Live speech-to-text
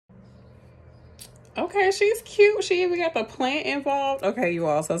Okay, she's cute. She even got the plant involved. Okay, you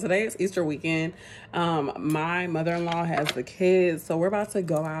all. So today is Easter weekend. My mother-in-law has the kids, so we're about to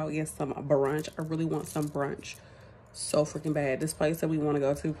go out get some brunch. I really want some brunch so freaking bad. This place that we want to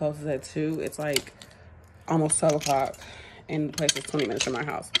go to closes at 2. It's like almost 12 o'clock, and the place is 20 minutes from my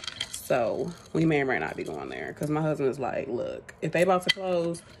house. So we may or may not be going there because my husband is like, look, if they about to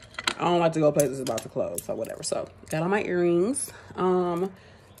close, I don't like to go places about to close, so whatever. So got all my earrings.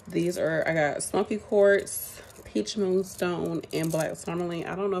 These are, I got smoky quartz, peach moonstone, and black tourmaline.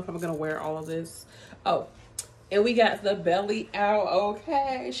 I don't know if I'm gonna wear all of this. Oh, and we got the belly out.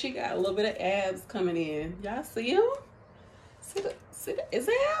 Okay, she got a little bit of abs coming in. Y'all see them? See the is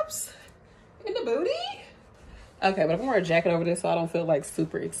abs in the booty? Okay, but I'm gonna wear a jacket over this so I don't feel like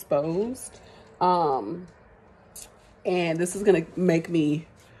super exposed. And this is gonna make me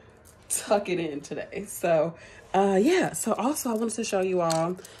tuck it in today. So yeah, so also I wanted to show you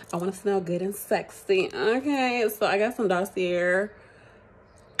all, I want to smell good and sexy. Okay, so I got some Dossier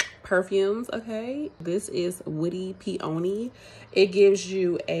perfumes. Okay, this is Woody Peony. It gives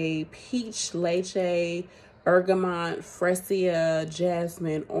you a peach, leche, bergamot, freesia,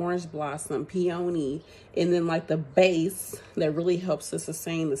 jasmine, orange blossom, peony, and then like the base that really helps to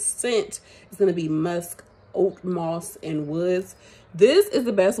sustain the scent is going to be musk, oat moss, and woods. This is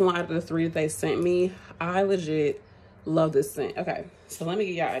the best one out of the 3 that they sent me. I legit love this scent. Okay, so let me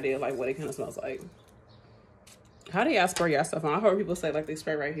give y'all an idea of like what it kind of smells like. How do y'all spray y'all stuff on? I've heard people say like they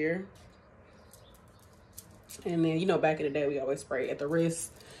spray right here. And then, you know, back in the day, we always spray at the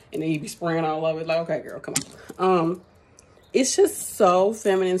wrist. And then you be spraying all over it. Like, okay, girl, come on. It's just so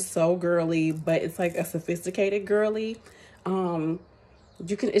feminine, so girly, but it's like a sophisticated girly.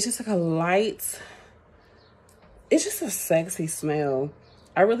 It's just like a light, it's just a sexy smell.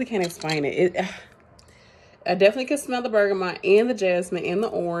 I really can't explain it. I definitely can smell the bergamot and the jasmine and the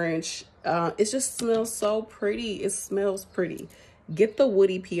orange. It just smells so pretty. It smells pretty. Get the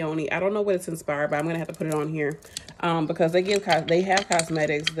Woody Peony. I don't know what it's inspired by. I'm gonna have to put it on here because they have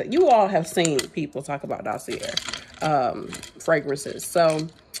cosmetics that you all have seen people talk about Dossier fragrances. So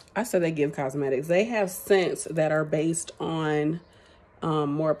I said they give cosmetics. They have scents that are based on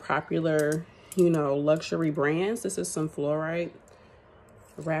more popular, you know, luxury brands. This is some fluorite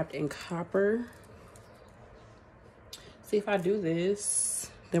wrapped in copper. See, if I do this,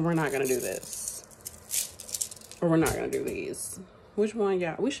 then we're not gonna do this, or we're not gonna do these. Which one,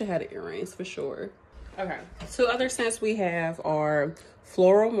 y'all? We should have the earrings for sure. Okay, 2 other scents we have are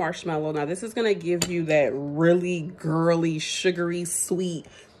floral marshmallow. Now this is gonna give you that really girly, sugary, sweet,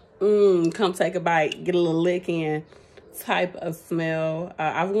 come take a bite, get a little lick in type of smell.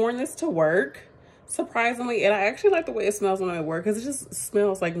 I've worn this to work, surprisingly, and I actually like the way it smells when I'm at work because it just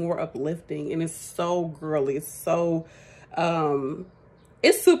smells like more uplifting, and it's so girly. It's so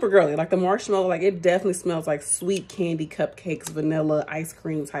it's super girly. Like the marshmallow, like it definitely smells like sweet candy, cupcakes, vanilla, ice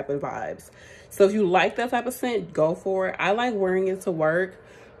cream type of vibes. So if you like that type of scent, go for it. I like wearing it to work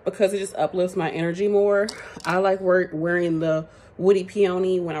because it just uplifts my energy more. I like wearing the Woody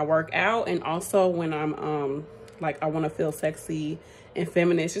Peony when I work out, and also when I'm like I want to feel sexy and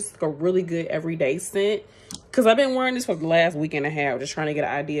feminine. It's just like a really good everyday scent. Because I've been wearing this for the last week and a half, just trying to get an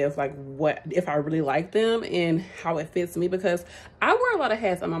idea of like what, if I really like them and how it fits me. Because I wear a lot of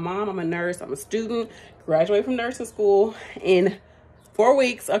hats. I'm a mom, I'm a nurse, I'm a student, graduated from nursing school in 4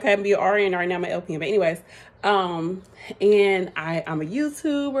 weeks. Okay, I'm be an RN right now, I'm an LPN. But anyways, and I'm a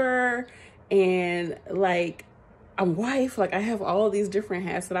YouTuber, and like I'm wife, like I have all of these different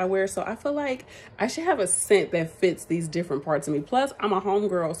hats that I wear. So I feel like I should have a scent that fits these different parts of me. Plus I'm a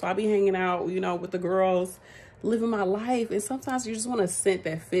homegirl, so I be hanging out, you know, with the girls, living my life. And sometimes you just want a scent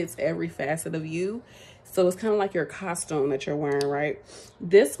that fits every facet of you. So it's kind of like your costume that you're wearing, right?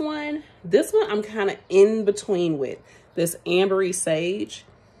 This one I'm kind of in between with. This ambery sage.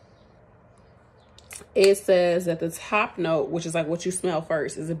 It says that the top note, which is like what you smell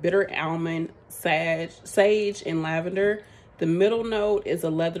first, is a bitter almond, sage, and lavender. The middle note is a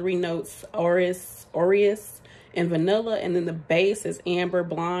leathery notes, aureus, and vanilla. And then the base is amber,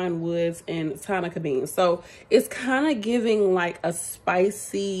 blonde woods, and tonka beans. So it's kind of giving like a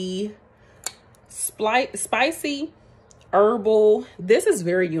spicy, herbal. This is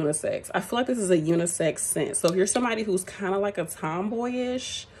very unisex. I feel like this is a unisex scent. So if you're somebody who's kind of like a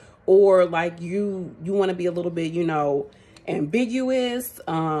tomboyish, or like you want to be a little bit, you know, ambiguous,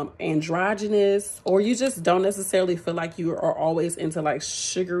 androgynous, or you just don't necessarily feel like you are always into like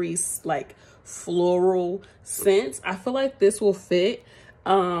sugary, like floral scents, I feel like this will fit.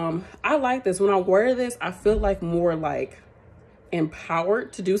 I like this. When I wear this, I feel like more like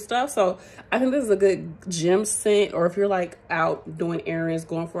empowered to do stuff. So I think this is a good gym scent, or if you're like out doing errands,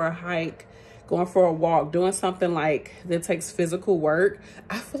 going for a hike, going for a walk, doing something like that takes physical work,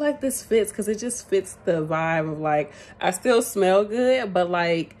 I feel like this fits because it just fits the vibe of like, I still smell good, but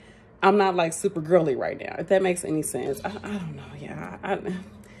like, I'm not like super girly right now, if that makes any sense. I don't know, yeah. I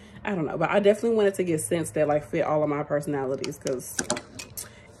don't know, but I definitely wanted to get scents that like fit all of my personalities because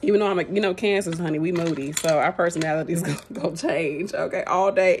even though I'm like, you know, Cancers, honey, we moody. So our personalities gonna change, okay?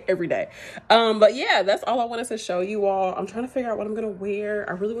 All day, every day. But yeah, that's all I wanted to show you all. I'm trying to figure out what I'm gonna wear.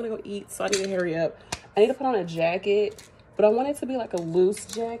 I really wanna go eat, so I need to hurry up. I need to put on a jacket, but I want it to be like a loose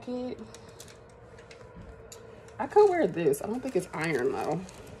jacket. I could wear this. I don't think it's iron though.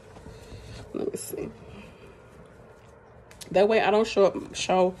 Let me see. That way I don't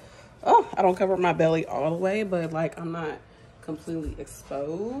I don't cover my belly all the way, but like I'm not completely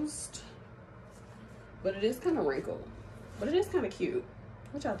exposed. But it is kind of wrinkled, but it is kind of cute.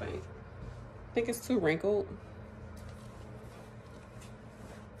 What y'all think? Think it's too wrinkled?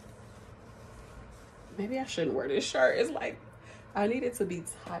 Maybe I shouldn't wear this shirt. It's like I need it to be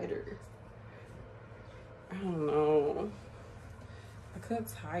tighter. I don't know. I could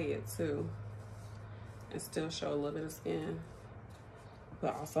tie it too and still show a little bit of skin,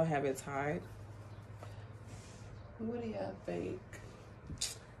 but also have it tied. What do y'all think?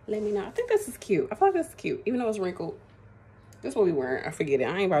 Let me know. I think this is cute. I feel like this is cute, even though it's wrinkled. This is what we wearing. I forget it.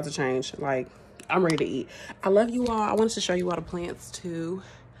 I ain't about to change. Like, I'm ready to eat. I love you all. I wanted to show you all the plants too.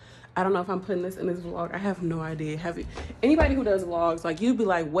 I don't know if I'm putting this in this vlog. I have no idea. Have you? Anybody who does vlogs, like, you'd be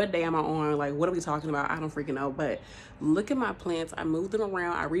like, what day am I on? Like, what are we talking about? I don't freaking know. But look at my plants. I moved them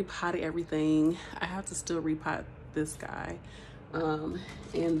around. I repotted everything. I have to still repot this guy, and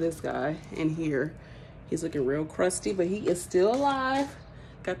this guy in here. He's looking real crusty, but he is still alive.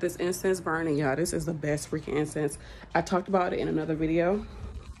 Got this incense burning, y'all. This is the best freaking incense. I talked about it in another video.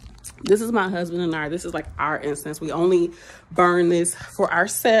 This is my husband and I. This is like our incense. We only burn this for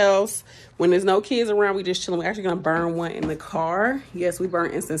ourselves. When there's no kids around, we just chilling. We're actually gonna burn one in the car. Yes, we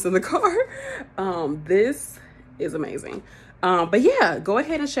burn incense in the car. This is amazing. But yeah, go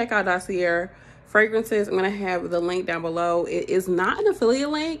ahead and check out Dossier Fragrances. I'm gonna have the link down below. It is not an affiliate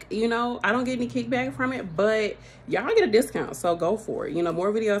link, you know, I don't get any kickback from it, but y'all get a discount, so go for it. You know,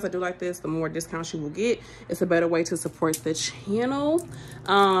 more videos I do like this, the more discounts you will get. It's a better way to support the channel.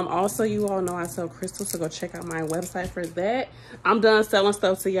 Also, you all know I sell crystals, so go check out my website for that. I'm done selling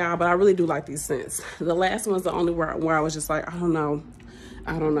stuff to y'all, but I really do like these scents. The last one's the only where I was just like, I don't know,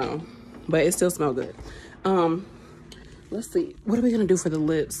 but it still smells good. Let's see, what are we gonna do for the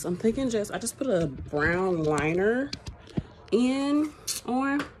lips? I'm thinking I just put a brown liner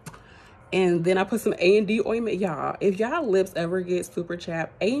on, and then I put some A&D ointment. Y'all, if y'all lips ever get super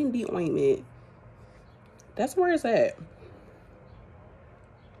chapped, A&D ointment, that's where it's at.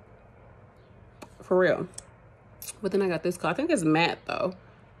 For real. But then I got this color. I think it's matte though.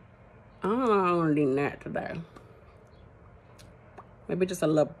 I don't know how I wanna do matte today. Maybe just a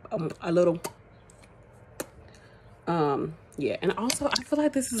little. Yeah, and also I feel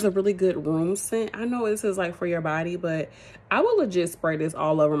like this is a really good room scent. I know this is like for your body, but I would legit spray this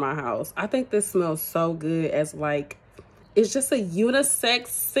all over my house. I think this smells so good as like, it's just a unisex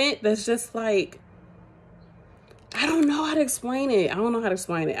scent that's just like, I don't know how to explain it. I don't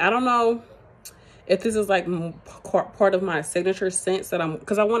know if this is like part of my signature scents that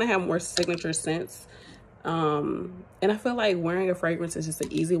because I want to have more signature scents. And I feel like wearing a fragrance is just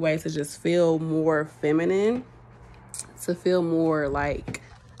an easy way to just feel more feminine, to feel more like,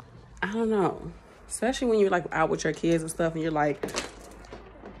 I don't know, especially when you're like out with your kids and stuff and you're like,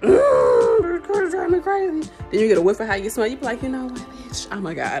 this kids drive me crazy. Then you get a whiff of how you smell. You be like, you know what, bitch, I'm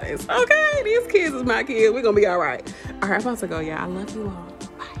a goddess. Okay, these kids is my kids. We're gonna be all right. All right, I'm about to go. Yeah, I love you all.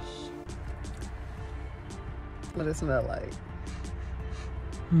 Bye. What does it smell like?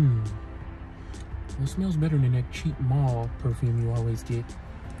 It smells better than that cheap mall perfume you always get.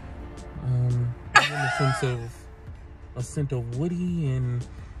 In the sense of a scent of woody and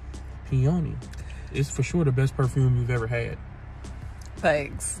peony. It's for sure the best perfume you've ever had.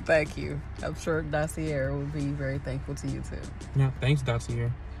 Thanks. Thank you. I'm sure Dossier will be very thankful to you too. Yeah, thanks,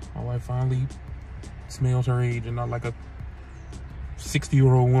 Dossier. My wife finally smells her age and not like a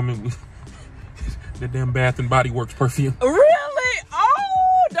 60-year-old woman with the damn Bath and Body Works perfume. Really?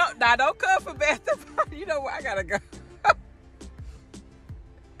 Oh, don't come for Bath and Body. You know where I gotta go.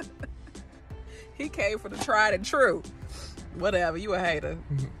 He came for the tried and true. Whatever, you a hater.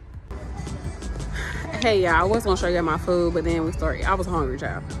 Hey y'all, I was gonna show you my food, but then I was hungry,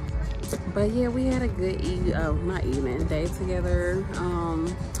 child. But yeah, we had a good day together.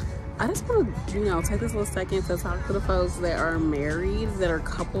 I just want to, take this little second to talk to the folks that are married, that are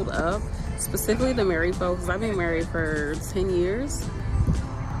coupled up, specifically the married folks. I've been married for 10 years.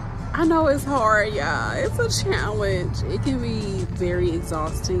 I I know it's hard, y'all. It's a challenge. It can be very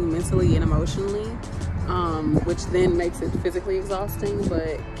exhausting mentally and emotionally, which then makes it physically exhausting,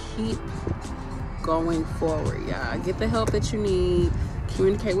 but keep going forward, y'all. Get the help that you need.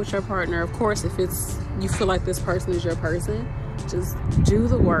 Communicate with your partner. Of course, if you feel like this person is your person, just do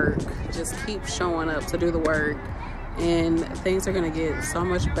the work. Just keep showing up to do the work, and things are gonna get so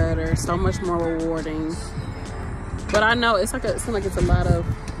much better, so much more rewarding. But I know it seems like it's a lot of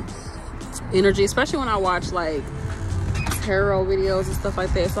energy, especially when I watch like tarot videos and stuff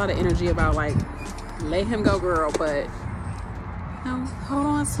like that. It's a lot of energy about like, let him go, girl, but no, hold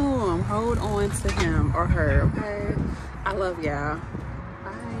on to him. Hold on to him or her, okay? I love y'all.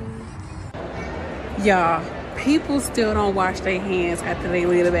 Bye. Y'all, people still don't wash their hands after they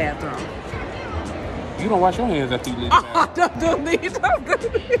leave the bathroom. You don't wash your hands after you leave the bathroom. Don't do these.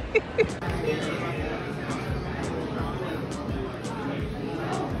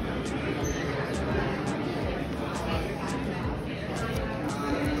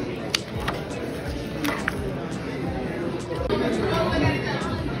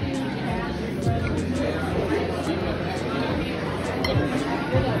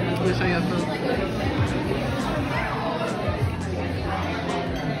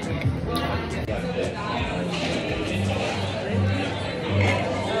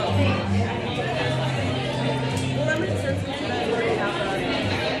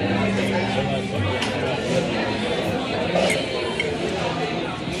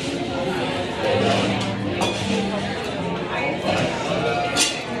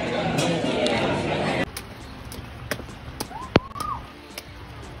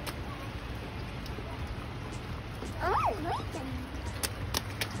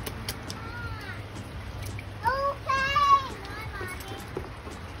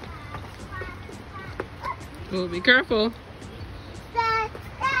 Oh, be careful.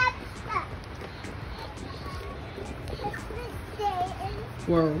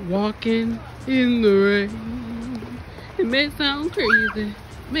 We're walking in the rain. It may sound crazy,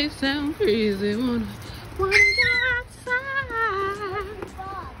 may sound crazy. Wanna go outside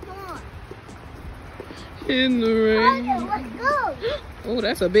in the rain. Oh,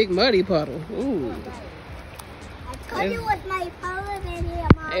 that's a big muddy puddle. Ooh. I told you it was my favorite video,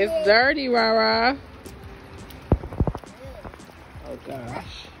 Mommy. It's dirty, Rara. Oh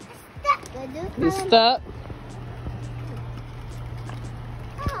gosh. You stuck?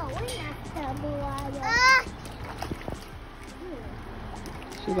 Oh, we're not stuck, Rara.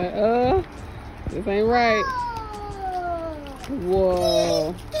 She's like, this ain't right.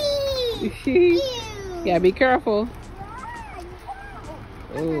 Whoa. Yeah, be careful.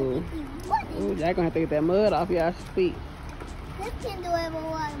 Ooh. Ooh, y'all gonna have to get that mud off y'all's feet. This can do whatever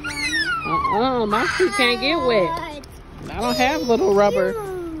Mommy. My feet can't get wet. I don't have little rubber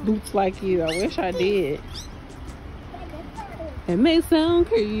boots like you. I wish I did. It may sound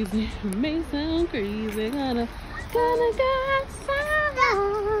crazy. It may sound crazy. Gonna go outside.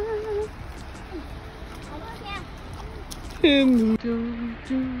 And the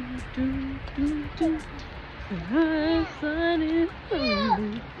high sun is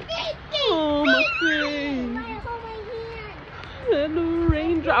shining on my face. And the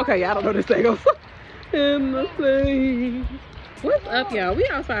raindrop. Okay, I don't know this thing. In the place. What's up, y'all? We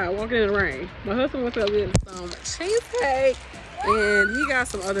outside walking in the rain. My husband went to go get some cheesecake, and he got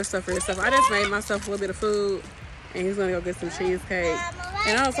some other stuff for himself. I just made myself a little bit of food, and he's gonna go get some cheesecake.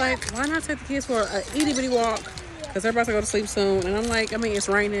 And I was like, why not take the kids for an itty bitty walk? Because they're about to go to sleep soon. And I'm like, I mean, it's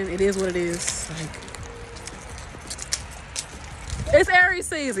raining. It is what it is. Like, it's Aries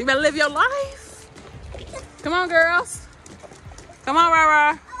season. You better live your life. Come on, girls. Come on,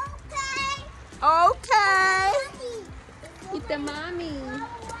 Rara. Okay. Eat the mommy.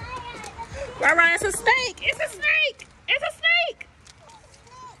 Rara, it's a snake. It's a snake. It's a snake.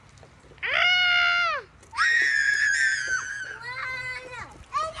 Ah!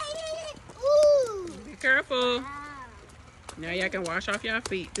 Be careful. Now y'all can wash off your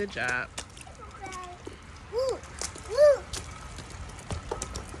feet. Good job.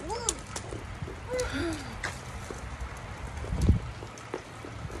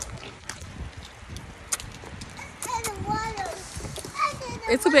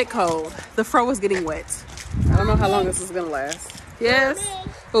 It's a bit cold. The fro is getting wet. I don't know how long this is gonna last. Yes.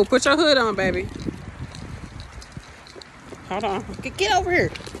 Oh, put your hood on, baby. Hold on. Get over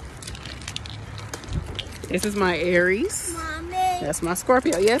here. This is my Aries. Mommy. That's my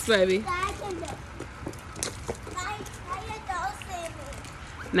Scorpio. Yes, baby.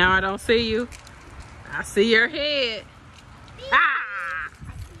 Now I don't see you. I see your head. Ah!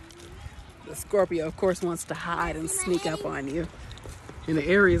 The Scorpio, of course, wants to hide and sneak up on you. And the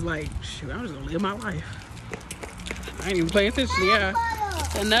Aries like, shoot, I'm just gonna live my life. I ain't even paying attention. Yeah.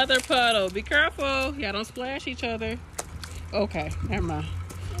 Another puddle. Be careful. Y'all don't splash each other. Okay, never mind.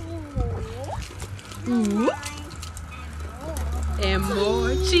 Ooh. And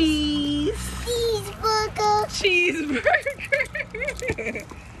more cheese. Cheeseburger.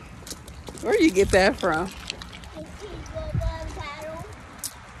 Where you get that from?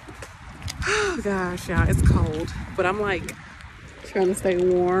 Oh gosh, y'all, it's cold. But I'm like trying to stay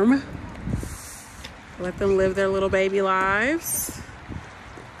warm. Let them live their little baby lives.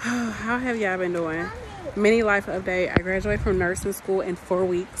 How have y'all been doing? Mini life update. I graduated from nursing school in 4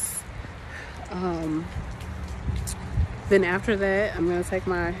 weeks. Then after that, I'm gonna take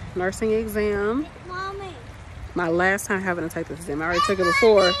my nursing exam. Mommy. My last time having to take this exam. I already took it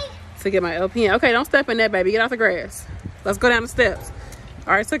before to get my LPN. Okay, don't step in that, baby. Get off the grass. Let's go down the steps. I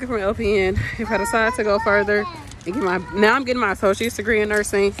already took it from LPN. If I decide to go further and get now I'm getting my associate's degree in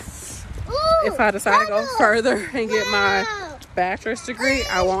nursing. If I decide to go further and get my bachelor's degree,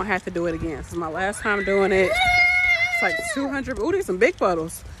 I won't have to do it again. This is my last time doing it. It's like 200. Ooh, these some big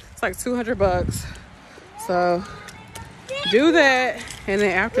puddles. It's like $200. So do that, and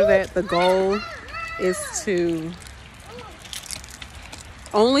then after that, the goal is to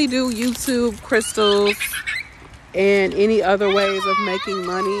only do YouTube crystals and any other ways of making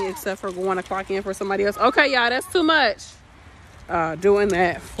money except for going to clock in for somebody else. Okay, y'all, that's too much. Doing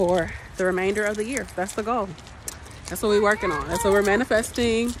that for the remainder of the year. That's the goal. That's what we're working on. That's what we're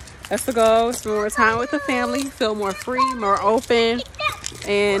manifesting. That's the goal. Spend more time with the family, feel more free, more open,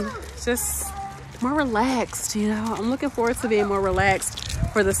 and just more relaxed. You know, I'm looking forward to being more relaxed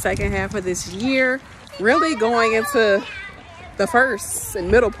for the second half of this year, really going into the first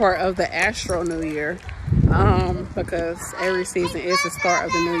and middle part of the Astro New Year, because every season is the start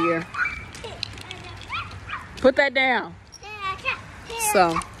of the new year. Put that down.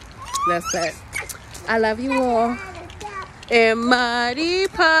 So that's that. I love you all. And muddy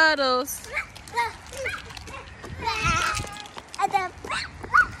puddles.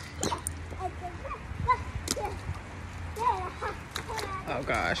 Oh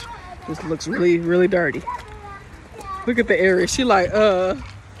gosh, this looks really, really dirty. Look at the area. She like,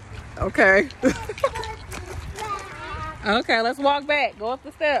 okay. Okay, let's walk back. Go up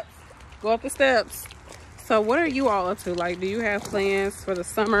the steps. Go up the steps. So what are you all up to? Like, do you have plans for the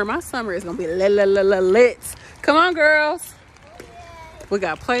summer? My summer is gonna be lit. Come on, girls. We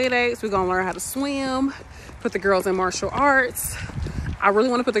got play dates. We're gonna learn how to swim. Put the girls in martial arts. I really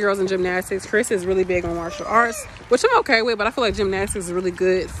want to put the girls in gymnastics. Chris is really big on martial arts, which I'm okay with, but I feel like gymnastics is really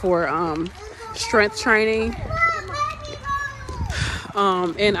good for strength training.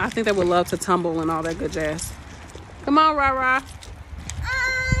 And I think they would love to tumble and all that good jazz. Come on, Rara.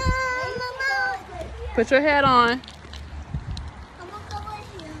 Put your head on.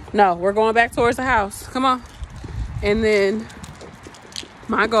 No, we're going back towards the house. Come on. And then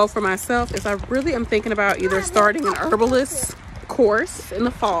my goal for myself is I really am thinking about either starting an herbalist course in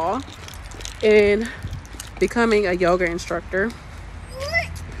the fall and becoming a yoga instructor.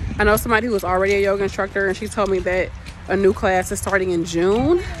 I know somebody who was already a yoga instructor, and she told me that a new class is starting in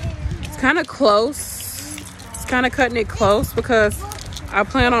June. It's kind of close. It's kind of cutting it close because I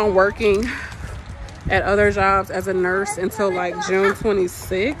plan on working at other jobs as a nurse until like June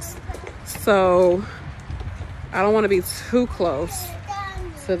 26th. So I don't want to be too close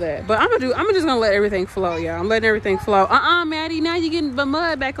to that, but I'm just gonna let everything flow, y'all. I'm letting everything flow. Maddie, now you're getting the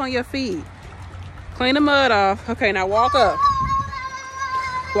mud back on your feet. Clean the mud off. Okay, now walk up.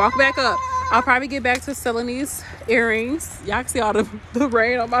 Walk back up. I'll probably get back to selling these earrings. Y'all can see all the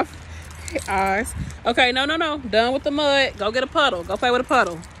rain on my eyes. Okay, no. Done with the mud. Go get a puddle. Go play with a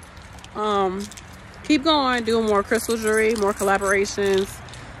puddle. Keep going, doing more crystal jewelry, more collaborations.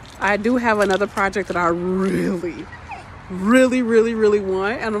 I do have another project that I really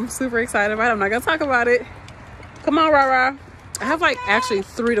want, and I'm super excited about it. I'm not gonna talk about it. Come on, Rara. I have like actually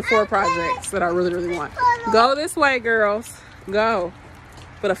 3 to 4 projects that I really want. Go this way, girls. Go.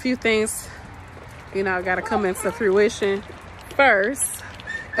 But a few things, you know, gotta come into fruition first.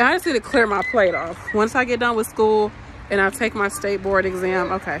 And I just need to clear my plate off. Once I get done with school and I take my state board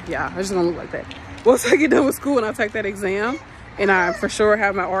exam, okay, yeah, I'm just gonna look like that. Once I get done with school and I take that exam and I for sure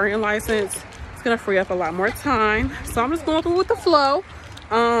have my RN license, it's gonna free up a lot more time. So I'm just going through with the flow.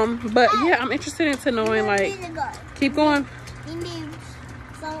 But yeah, I'm interested into knowing, like, keep going.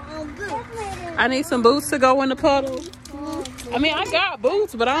 I need some boots to go in the puddle. I mean, I got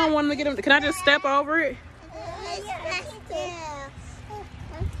boots, but I don't want to get them. Can I just step over it?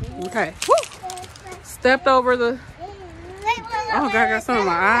 Okay. Woo. Stepped over the. Oh God, I got some of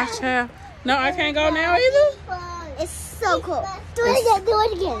my eyes, child. No, I can't go now either. It's so cool. Do it again. Do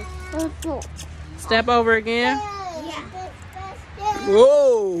it again. Do it. Step over again. Yeah.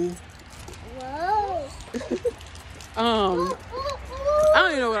 Whoa. Whoa. I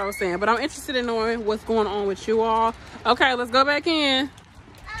don't even know what I was saying, but I'm interested in knowing what's going on with you all. Okay, let's go back in.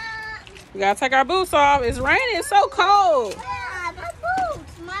 We gotta take our boots off. It's raining. It's so cold. Yeah,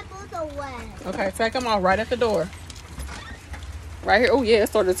 my boots are wet. Okay, take them off right at the door. Right here. Oh, yeah, it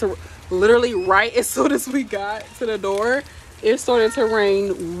started to literally right as soon as we got to the door. It started to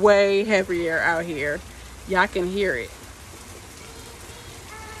rain way heavier out here. Y'all can hear it.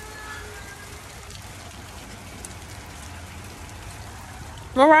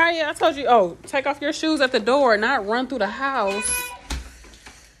 Mariah, I told you, oh, take off your shoes at the door, not run through the house.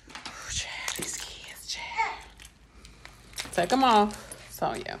 Oh, Chad, these kids, Chad. Take them off.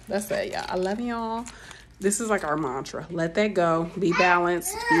 So, yeah, that's it, y'all. I love y'all. This is like our mantra. Let that go. Be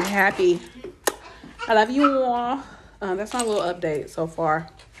balanced. Be happy. I love you all. That's my little update so far.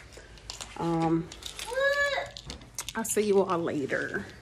 I'll see you all later.